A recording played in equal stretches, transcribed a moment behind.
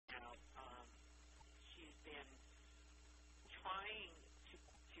been trying to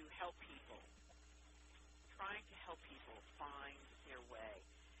help people, find their way.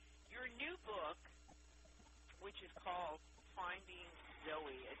 Your new book, which is called Finding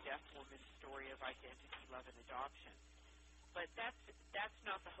Zoe, A Deaf Woman's Story of Identity, Love, and Adoption. But that's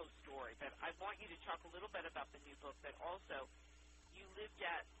not the whole story. But I want you to talk a little bit about the new book, that also you lived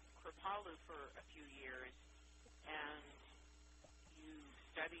at Kripalu for a few years, and you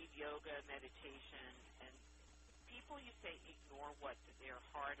studied yoga, meditation, and people, you say, ignore what their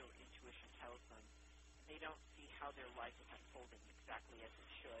heart or intuition tells them. They don't see how their life is unfolding exactly as it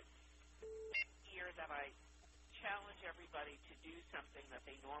should. Here that I challenge everybody to do something that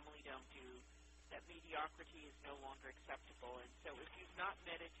they normally don't do, that mediocrity is no longer acceptable. And so if you've not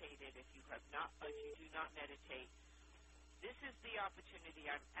meditated, if you do not meditate, this is the opportunity.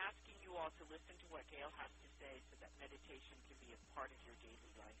 I'm asking you all to listen to what Gail has to say so that meditation can be a part of your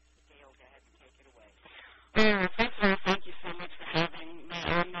daily life. Gail, go ahead and take it away. First of all, thank you so much for having me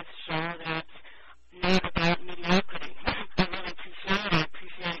on this show that's not about mediocrity. I really appreciate it. I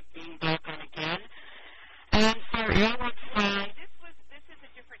appreciate being back on again. And so I would say... This is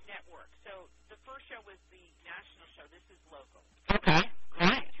a different network. So the first show was the national show. This is local. Okay,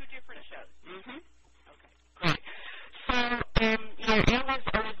 great. Two different shows. Mm-hmm. Okay. Great. So, I was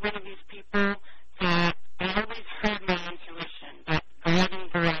always one of these people that I always heard my intuition, that guiding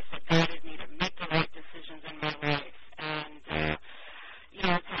voice that guided me to make the right decisions in my life and, to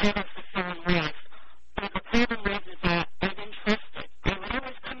have a fulfilling life. But the problem was is that I didn't trust it. I would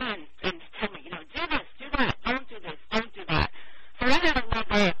always come in and tell me, do this, do that, don't do this, don't do that. So I had to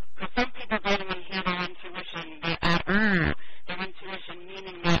live up, because some people don't even hear their intuition. They their intuition,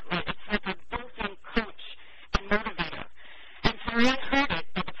 meaning that it's like a built-in coach and motivator. And so I heard it,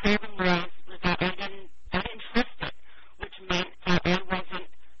 but the problem was that I didn't trust it, which meant that I wasn't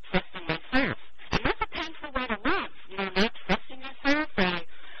trusting myself. And that's a painful way to live, not trusting yourself.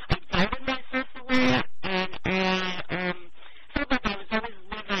 I doubted myself a lot, and I felt like I was always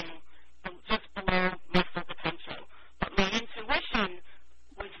living just below my full potential. But my intuition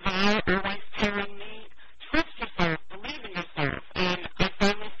was there, always telling me, trust yourself, believe in yourself. And I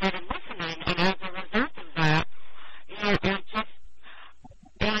finally started listening, and as a result of that,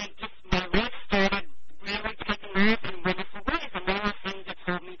 my life started really taking off in wonderful ways. And one of the things it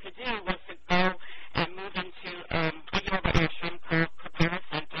told me to do was to go and move into a yoga ashram called Kapara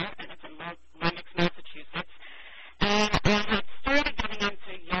Center, and it's in Lenox, Massachusetts. And I had started getting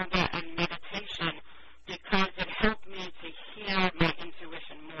into yoga and meditation because it helped me to hear my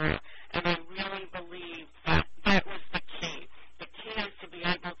intuition more. And I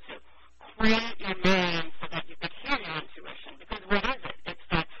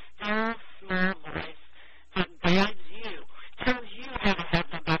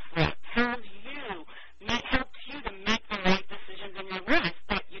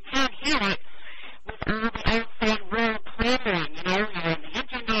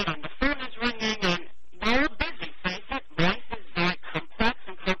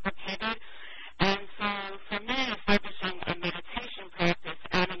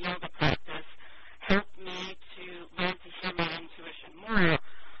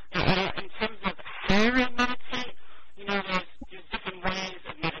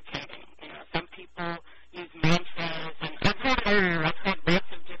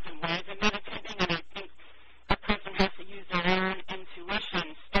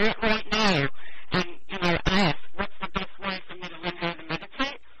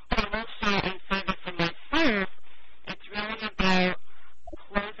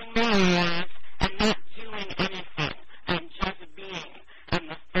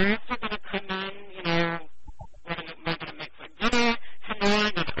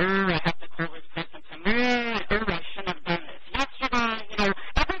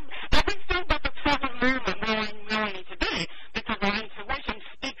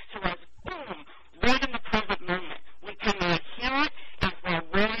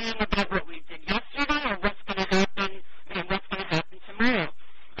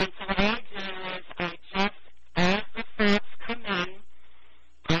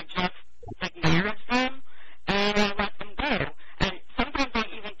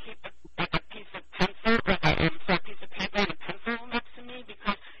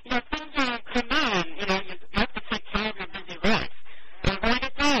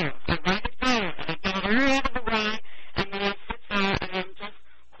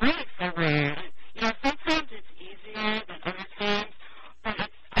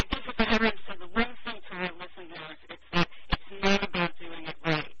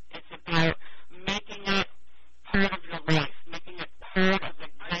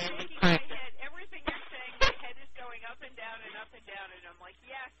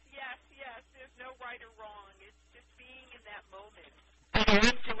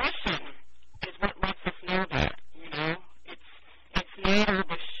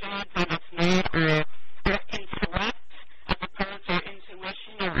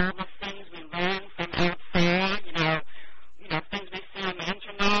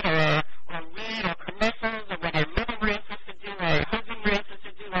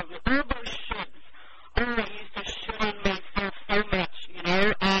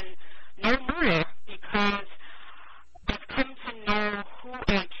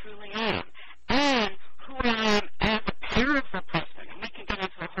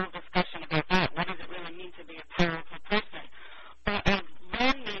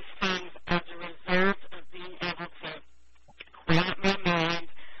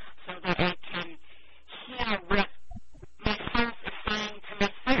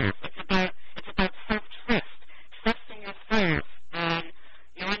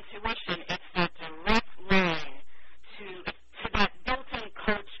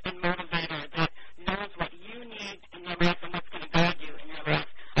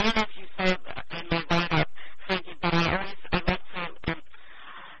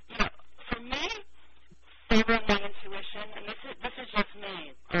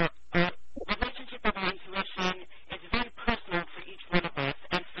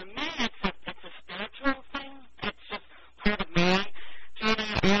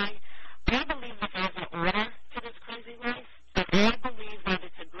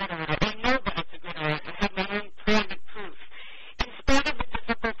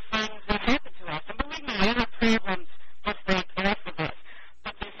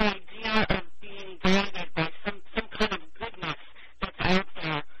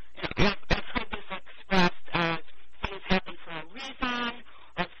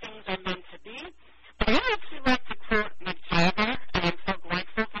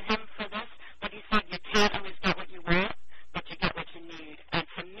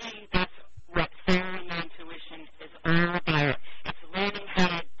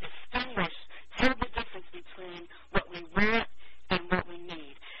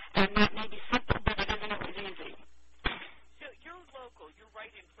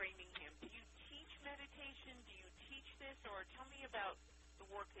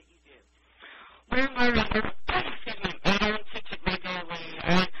work that you do? Well, excuse me, I don't teach it regularly.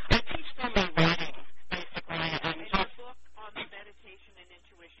 I teach them my writing, basically. And your book on the meditation and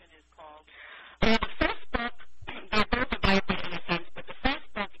intuition is called? The first book, they're both about that in a sense, but the first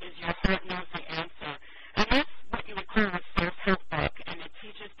book is Your Heart Knows the Answer. And that's what you would call a self-help book. And it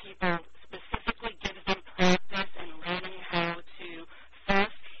teaches people, specifically gives them practice and learning how to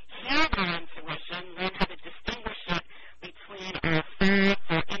first hear their intuition, learn how to distinguish it between our thoughts,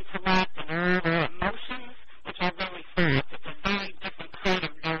 our intellect, and our emotions, which are really thoughts. It's a very different kind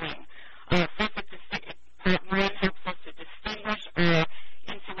of knowing. First, part one helps us to distinguish our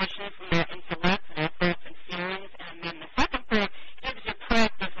intuition from our intellect and our thoughts and feelings, and then the second part gives you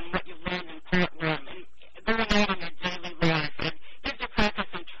practice in what you learned in part one, and going out in your daily life, and gives you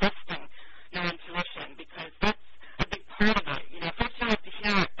practice in trusting your intuition, because that's a big part of it. First you have to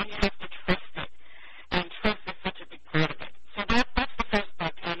hear it, then you have to trust it, and trust is such a big part of it. So that's the first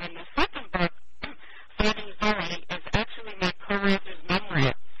book, and then the second book, Finding Zoe, is actually my co-author's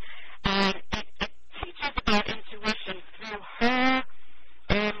memoir, and it teaches about intuition through her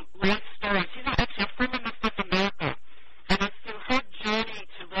life story. She's actually a feminist of America, and it's through her journey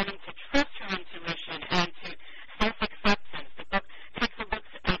to learning to trust her intuition and to self-acceptance. The book takes a look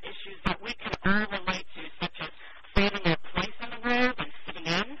at issues that we can all relate to, such as finding our place in the world and fitting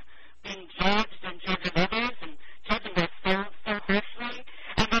in, being judged and judging others, and judging ourselves so harshly,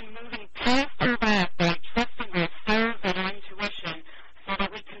 and then moving past all that by trusting ourselves and our intuition so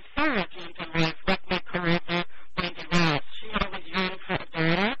that we can soar into life, like my co-author, Wendy Ross. She had always yearned for a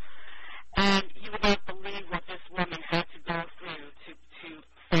daughter, and you would not believe what this woman had to go through to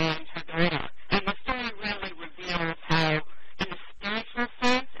find her daughter. And the story really reveals how, in a spiritual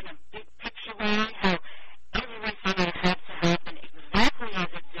sense, in a big picture way, how everything had to happen exactly as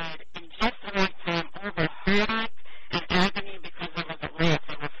it did in just the right time, all the heartache and agony, because there was a loss.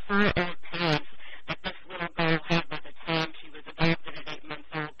 There were 4 old parents that this little girl had by the time she was adopted at 8 months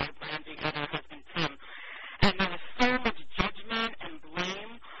old by Brandy and her husband Tim. And there was so much judgment and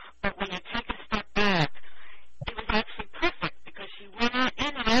blame, but when you take a step back, it was actually perfect, because she went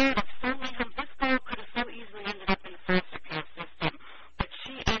in and out of so many homes. This girl could have so easily ended up in the foster care system, but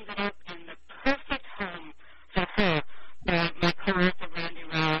she ended up in the perfect home for her by my co-author Randy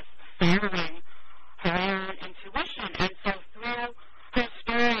Ross, following her own intuition. And so through her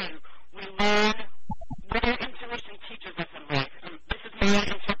story, we learn what our intuition teaches us in life. And this is my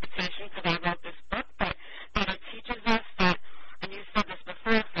interpretation, because I wrote this book, but that it teaches us that, and you said this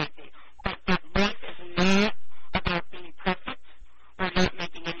before, Frankie, but that life is not about being perfect or not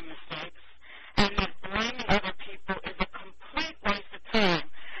making any mistakes, and that blaming other people is a complete waste of time.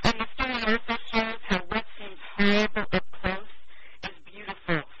 And the story also shows how what seems horrible up close is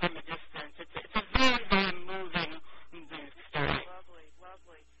beautiful from a distance. It's a very, very moving story. Lovely,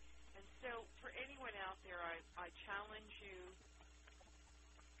 lovely. And so for anyone out there, I challenge you.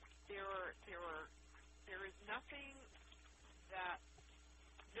 There is nothing that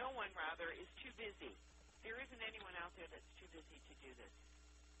no one is too busy. There isn't anyone out there that's too busy to do this.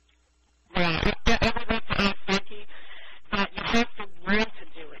 Right. I would like to ask Frankie that you have to learn to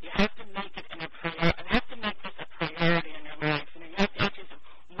do it. You have to make it you have to make this a priority in your life. And you have to ask yourself,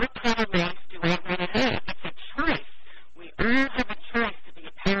 what kind of life do I want to have? It's a choice. We all have a choice to be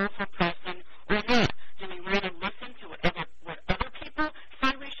a powerful person or not. Do we want to listen to what other people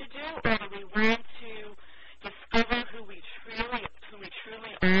say we should do, or do we want to discover who we truly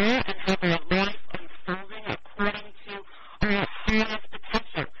are and have our life unfolding according to our highest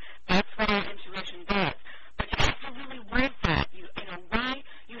potential? That's what our intuition does. But you have to really want that. In a way,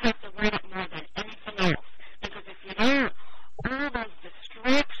 you have to want it more than anything else. Because if you don't, all those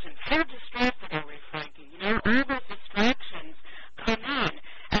distractions, how distracted are we, Frankie? All those distractions come in.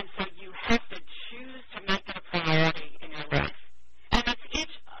 And so you have to choose to make it a priority in your life. And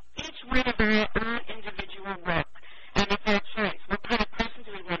it's each one of our own individual work. And it's our choice. What kind of person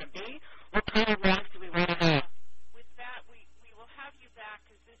do we want to be? What kind of life do we want to have? With that, we will have you back,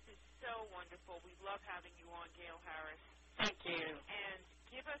 because this is so wonderful. We love having you on, Gail Harris. Thank you. And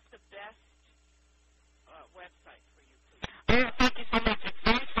give us the best website for you, please. Oh, thank you so much. It's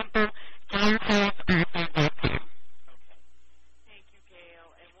very simple. GailHarrisAuthor.com. Okay. Thank you, Gail.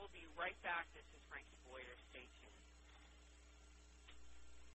 And we'll be right back. This is Frankie Boyer.